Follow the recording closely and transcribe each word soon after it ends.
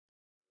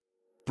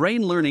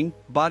Brain learning,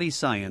 body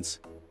science.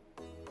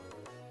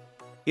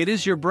 It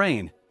is your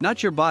brain,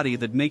 not your body,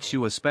 that makes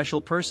you a special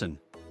person.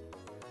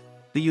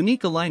 The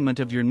unique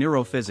alignment of your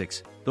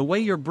neurophysics, the way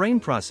your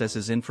brain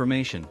processes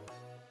information.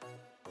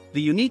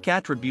 The unique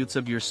attributes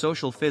of your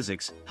social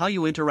physics, how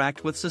you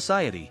interact with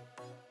society.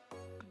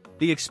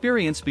 The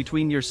experience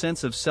between your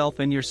sense of self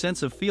and your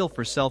sense of feel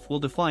for self will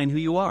define who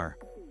you are.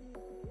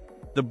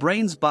 The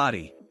brain's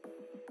body.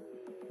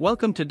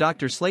 Welcome to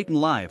Dr. Slaton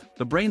Live,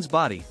 the brain's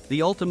body,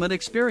 the ultimate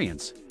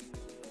experience.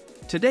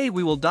 Today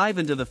we will dive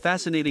into the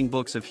fascinating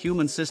books of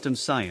human systems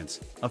science,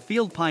 a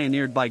field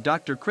pioneered by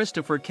Dr.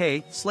 Christopher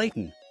K.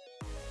 Slaton.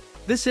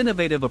 This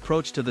innovative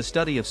approach to the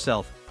study of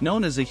self,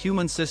 known as a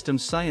human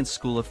systems science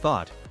school of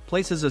thought,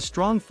 places a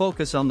strong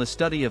focus on the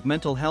study of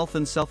mental health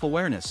and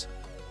self-awareness.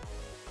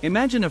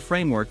 Imagine a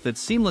framework that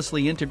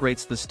seamlessly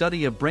integrates the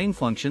study of brain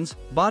functions,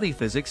 body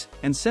physics,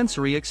 and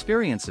sensory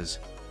experiences.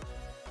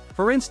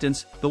 For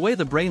instance, the way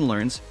the brain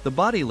learns, the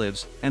body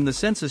lives, and the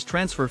senses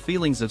transfer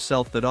feelings of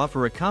self that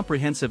offer a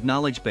comprehensive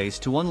knowledge base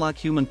to unlock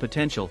human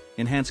potential,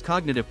 enhance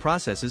cognitive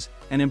processes,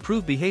 and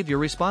improve behavior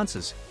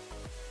responses.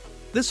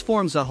 This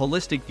forms a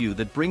holistic view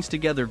that brings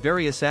together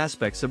various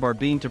aspects of our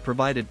being to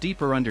provide a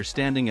deeper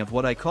understanding of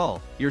what I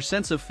call your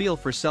sense of feel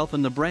for self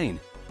and the brain.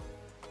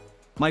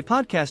 My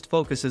podcast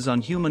focuses on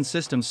human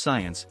systems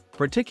science,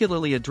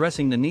 particularly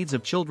addressing the needs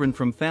of children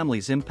from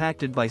families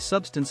impacted by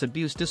substance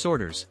abuse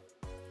disorders.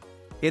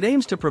 It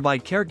aims to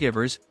provide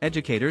caregivers,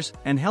 educators,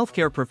 and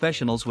healthcare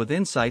professionals with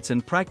insights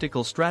and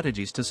practical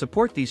strategies to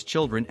support these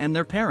children and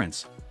their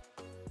parents.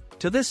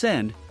 To this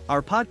end,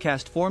 our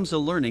podcast forms a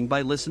learning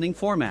by listening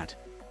format.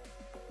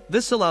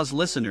 This allows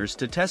listeners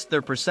to test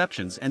their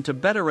perceptions and to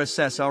better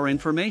assess our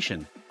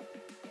information.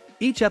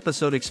 Each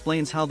episode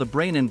explains how the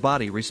brain and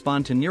body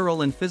respond to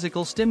neural and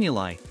physical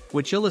stimuli,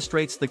 which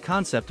illustrates the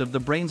concept of the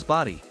brain's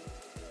body.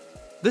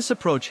 This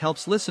approach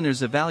helps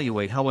listeners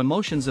evaluate how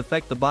emotions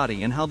affect the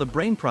body and how the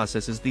brain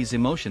processes these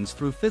emotions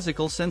through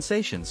physical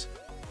sensations.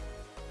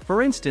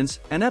 For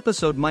instance, an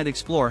episode might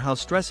explore how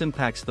stress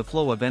impacts the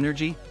flow of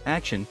energy,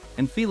 action,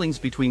 and feelings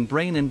between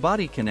brain and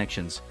body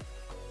connections.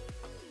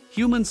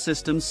 Human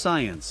systems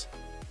science.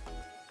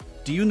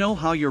 Do you know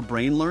how your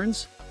brain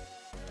learns?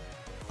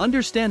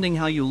 Understanding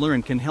how you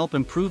learn can help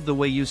improve the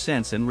way you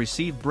sense and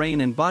receive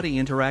brain and body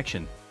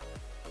interaction.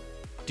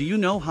 Do you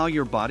know how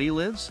your body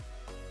lives?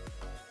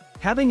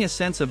 Having a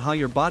sense of how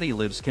your body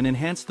lives can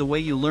enhance the way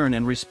you learn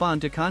and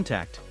respond to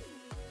contact.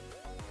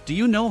 Do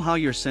you know how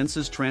your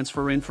senses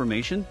transfer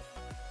information?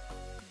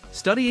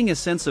 Studying a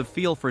sense of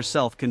feel for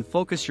self can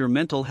focus your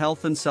mental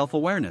health and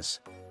self-awareness.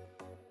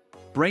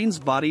 Brain's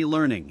body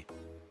learning.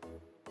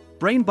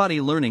 Brain-body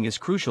learning is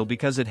crucial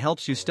because it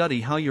helps you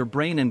study how your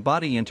brain and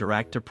body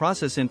interact to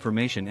process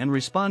information and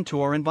respond to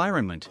our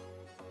environment.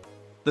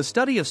 The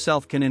study of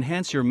self can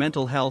enhance your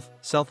mental health,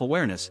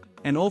 self-awareness,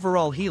 and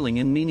overall healing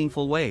in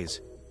meaningful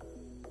ways.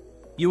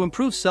 You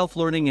improve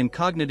self-learning and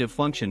cognitive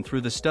function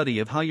through the study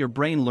of how your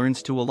brain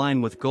learns to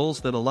align with goals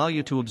that allow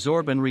you to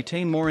absorb and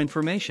retain more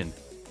information.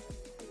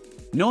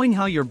 Knowing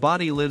how your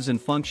body lives and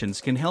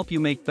functions can help you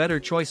make better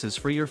choices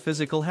for your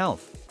physical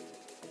health.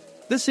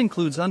 This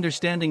includes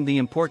understanding the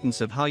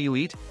importance of how you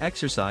eat,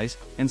 exercise,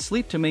 and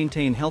sleep to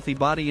maintain healthy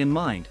body and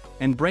mind,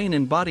 and brain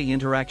and body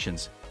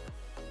interactions.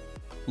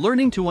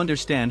 Learning to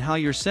understand how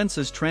your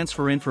senses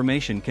transfer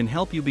information can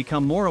help you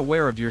become more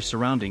aware of your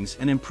surroundings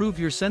and improve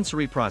your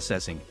sensory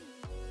processing.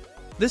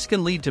 This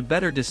can lead to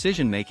better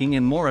decision-making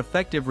and more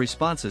effective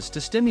responses to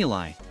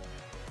stimuli.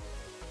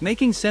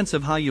 Making sense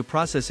of how you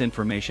process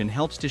information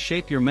helps to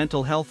shape your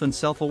mental health and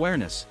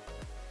self-awareness.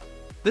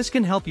 This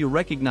can help you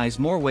recognize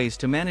more ways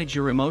to manage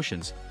your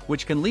emotions,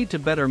 which can lead to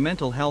better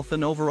mental health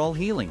and overall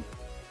healing.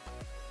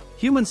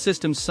 Human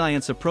systems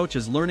science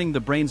approaches learning the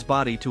brain's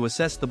body to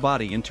assess the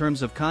body in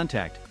terms of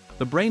contact,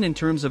 the brain in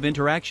terms of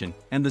interaction,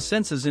 and the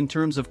senses in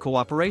terms of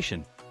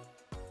cooperation.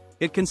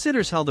 It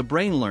considers how the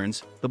brain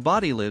learns, the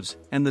body lives,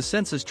 and the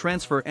senses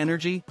transfer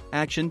energy,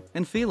 action,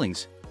 and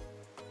feelings.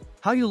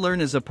 How you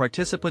learn as a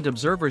participant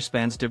observer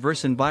spans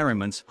diverse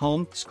environments,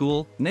 home,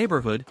 school,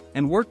 neighborhood,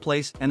 and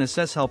workplace, and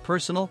assess how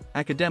personal,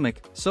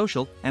 academic,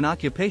 social, and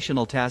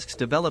occupational tasks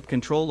develop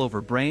control over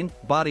brain,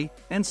 body,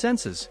 and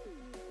senses.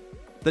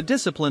 The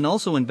discipline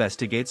also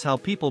investigates how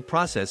people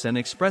process and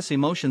express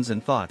emotions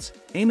and thoughts,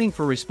 aiming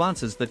for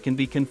responses that can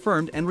be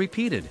confirmed and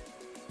repeated.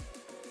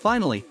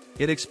 Finally,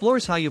 it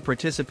explores how you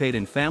participate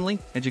in family,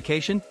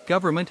 education,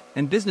 government,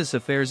 and business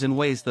affairs in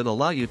ways that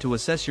allow you to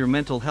assess your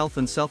mental health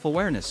and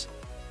self-awareness.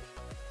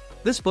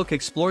 This book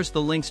explores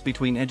the links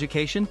between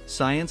education,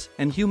 science,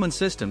 and human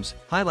systems,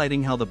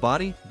 highlighting how the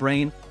body,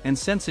 brain, and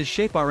senses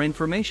shape our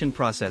information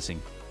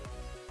processing.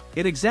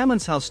 It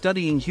examines how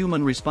studying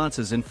human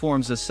responses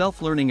informs a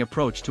self-learning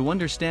approach to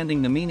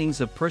understanding the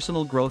meanings of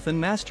personal growth and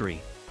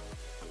mastery.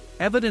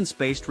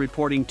 Evidence-Based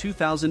Reporting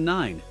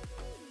 2009.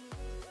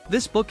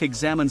 This book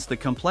examines the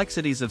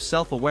complexities of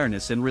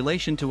self-awareness in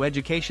relation to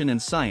education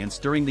and science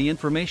during the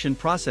information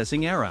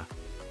processing era.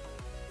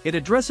 It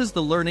addresses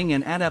the learning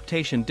and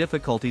adaptation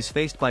difficulties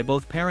faced by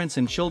both parents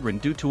and children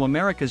due to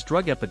America's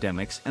drug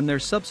epidemics and their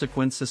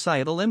subsequent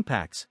societal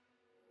impacts.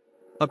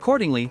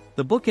 Accordingly,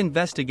 the book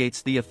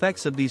investigates the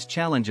effects of these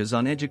challenges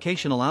on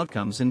educational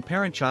outcomes and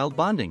parent-child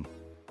bonding.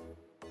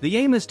 The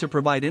aim is to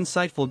provide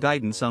insightful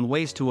guidance on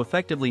ways to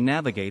effectively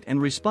navigate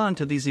and respond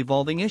to these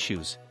evolving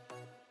issues.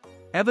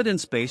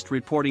 Evidence-based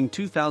reporting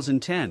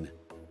 2010.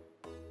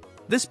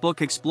 This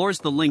book explores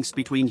the links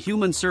between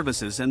human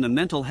services and the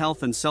mental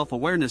health and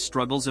self-awareness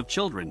struggles of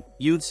children,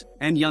 youths,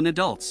 and young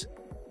adults.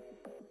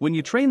 When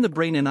you train the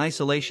brain in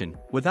isolation,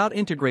 without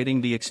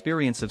integrating the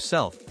experience of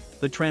self,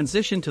 the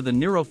transition to the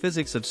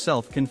neurophysics of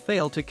self can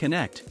fail to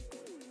connect.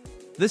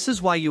 This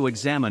is why you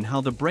examine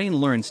how the brain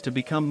learns to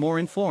become more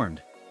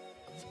informed.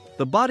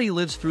 The body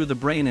lives through the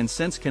brain and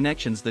sense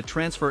connections that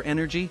transfer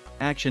energy,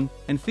 action,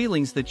 and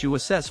feelings that you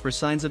assess for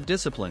signs of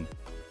discipline.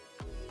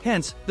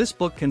 Hence, this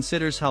book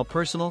considers how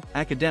personal,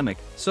 academic,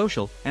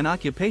 social, and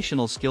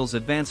occupational skills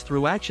advance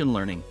through action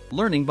learning,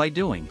 learning by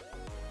doing.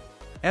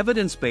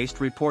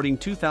 Evidence-based reporting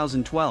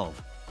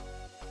 2012.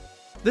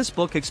 This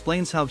book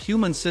explains how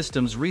human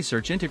systems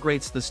research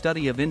integrates the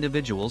study of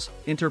individuals,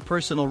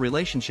 interpersonal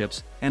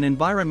relationships, and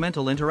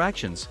environmental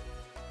interactions.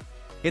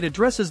 It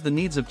addresses the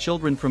needs of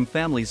children from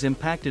families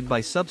impacted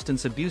by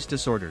substance abuse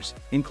disorders,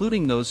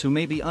 including those who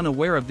may be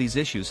unaware of these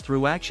issues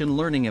through action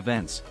learning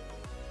events.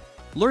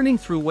 Learning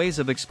through ways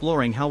of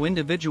exploring how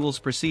individuals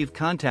perceive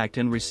contact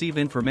and receive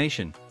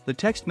information, the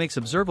text makes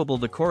observable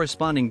the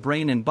corresponding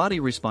brain and body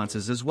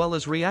responses as well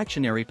as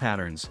reactionary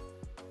patterns.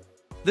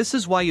 This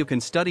is why you can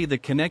study the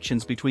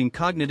connections between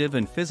cognitive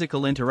and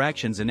physical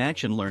interactions in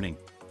action learning,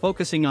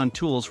 focusing on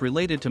tools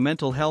related to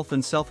mental health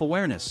and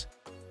self-awareness.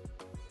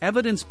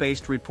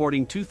 Evidence-based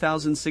reporting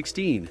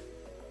 2016.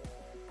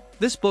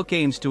 This book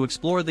aims to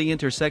explore the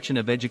intersection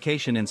of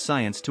education and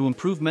science to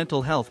improve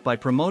mental health by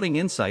promoting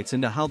insights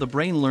into how the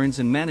brain learns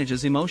and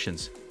manages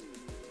emotions.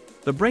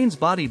 The Brain's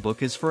Body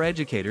book is for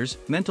educators,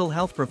 mental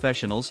health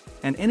professionals,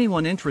 and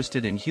anyone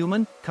interested in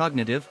human,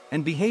 cognitive,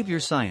 and behavior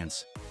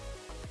science.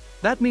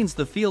 That means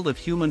the field of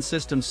human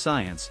systems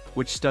science,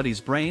 which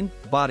studies brain,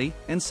 body,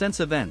 and sense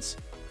events.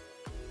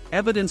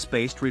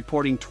 Evidence-based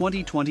reporting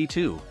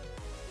 2022.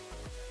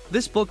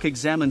 This book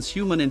examines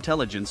human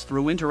intelligence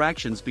through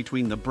interactions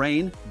between the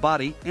brain,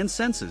 body, and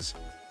senses.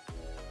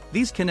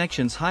 These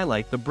connections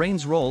highlight the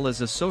brain's role as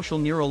a social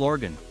neural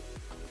organ.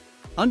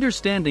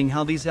 Understanding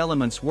how these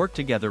elements work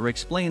together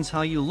explains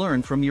how you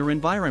learn from your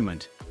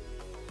environment.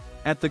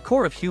 At the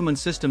core of human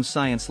systems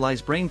science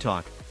lies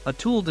BrainTalk, a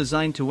tool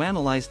designed to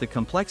analyze the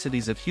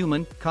complexities of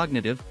human,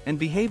 cognitive, and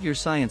behavior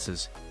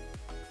sciences.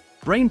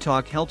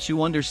 BrainTalk helps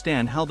you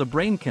understand how the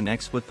brain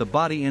connects with the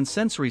body and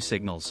sensory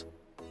signals.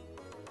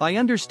 By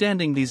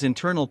understanding these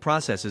internal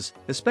processes,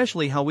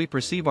 especially how we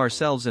perceive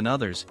ourselves and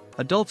others,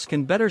 adults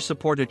can better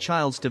support a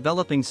child's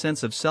developing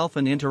sense of self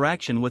and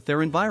interaction with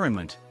their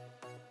environment.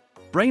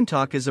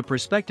 BrainTalk is a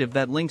perspective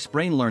that links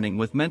brain learning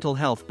with mental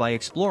health by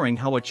exploring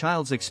how a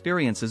child's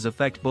experiences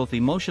affect both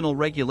emotional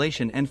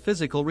regulation and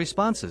physical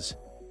responses.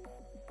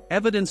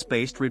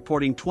 Evidence-based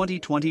reporting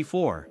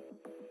 2024.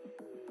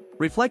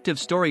 Reflective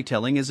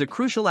storytelling is a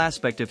crucial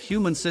aspect of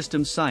human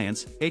systems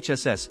science,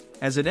 HSS,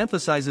 as it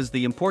emphasizes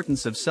the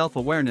importance of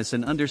self-awareness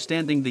and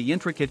understanding the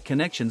intricate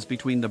connections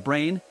between the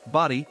brain,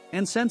 body,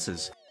 and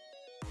senses.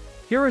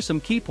 Here are some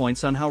key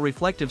points on how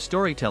reflective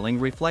storytelling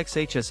reflects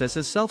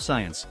HSS's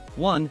self-science.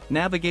 1.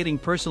 Navigating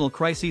personal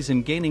crises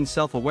and gaining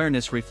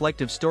self-awareness.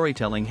 Reflective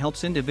storytelling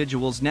helps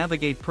individuals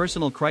navigate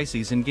personal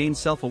crises and gain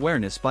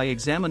self-awareness by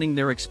examining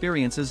their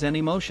experiences and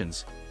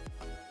emotions.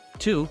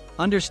 2.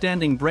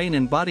 Understanding brain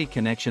and body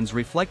connections.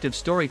 Reflective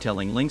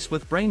storytelling links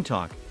with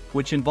BrainTalk,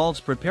 which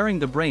involves preparing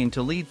the brain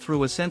to lead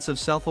through a sense of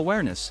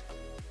self-awareness.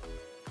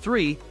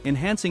 3.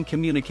 Enhancing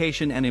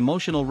communication and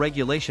emotional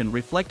regulation.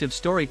 Reflective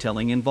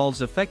storytelling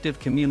involves effective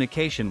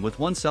communication with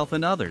oneself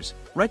and others,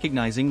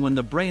 recognizing when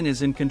the brain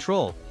is in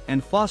control,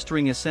 and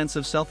fostering a sense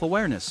of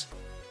self-awareness.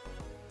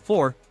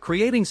 4.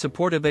 Creating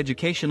supportive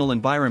educational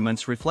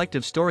environments.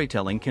 Reflective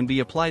storytelling can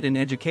be applied in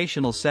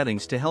educational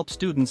settings to help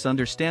students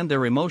understand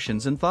their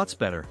emotions and thoughts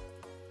better.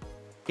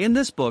 In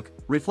this book,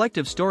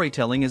 reflective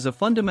storytelling is a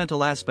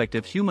fundamental aspect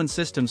of human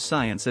systems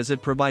science as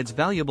it provides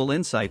valuable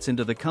insights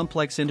into the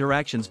complex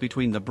interactions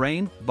between the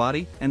brain,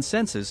 body, and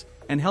senses,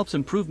 and helps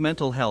improve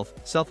mental health,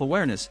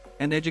 self-awareness,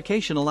 and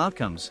educational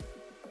outcomes.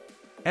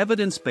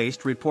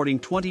 Evidence-based reporting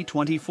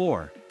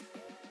 2024.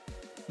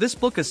 This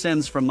book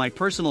ascends from my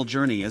personal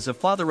journey as a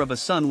father of a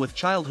son with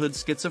childhood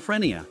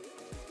schizophrenia.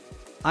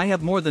 I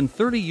have more than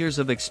 30 years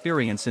of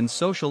experience in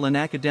social and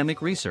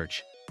academic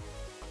research.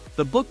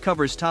 The book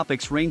covers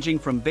topics ranging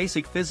from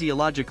basic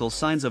physiological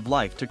signs of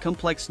life to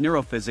complex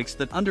neurophysics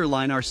that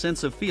underline our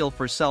sense of feel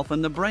for self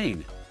and the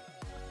brain.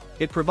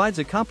 It provides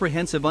a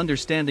comprehensive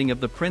understanding of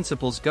the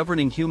principles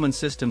governing human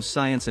systems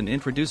science and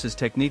introduces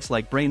techniques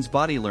like brain's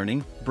body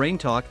learning,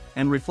 BrainTalk,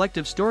 and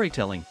reflective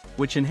storytelling,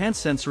 which enhance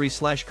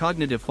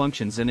sensory/cognitive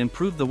functions and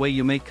improve the way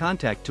you make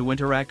contact to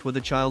interact with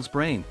a child's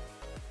brain.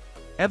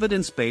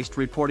 Evidence-based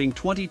reporting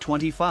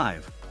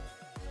 2025.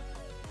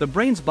 The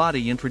brain's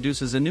body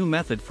introduces a new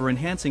method for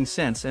enhancing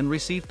sense and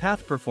receive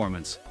path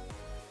performance.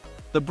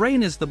 The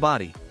brain is the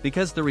body,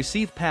 because the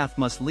receive path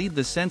must lead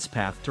the sense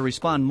path to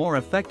respond more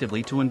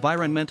effectively to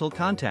environmental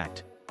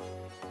contact.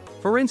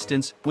 For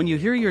instance, when you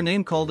hear your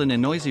name called in a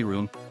noisy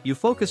room, you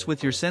focus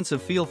with your sense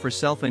of feel for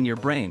self and your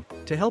brain,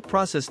 to help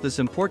process this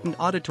important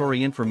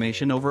auditory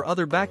information over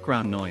other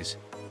background noise.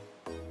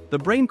 The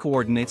brain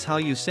coordinates how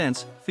you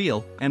sense,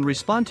 feel, and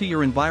respond to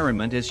your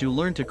environment as you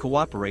learn to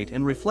cooperate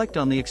and reflect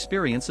on the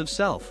experience of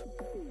self.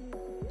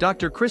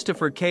 Dr.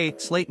 Christopher K.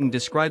 Slaton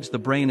describes the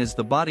brain as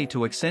the body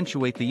to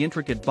accentuate the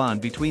intricate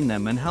bond between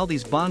them and how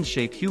these bonds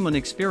shape human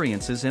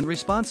experiences and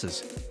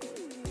responses.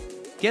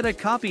 Get a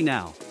copy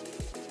now.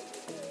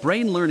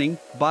 Brain Learning,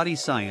 Body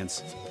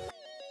Science.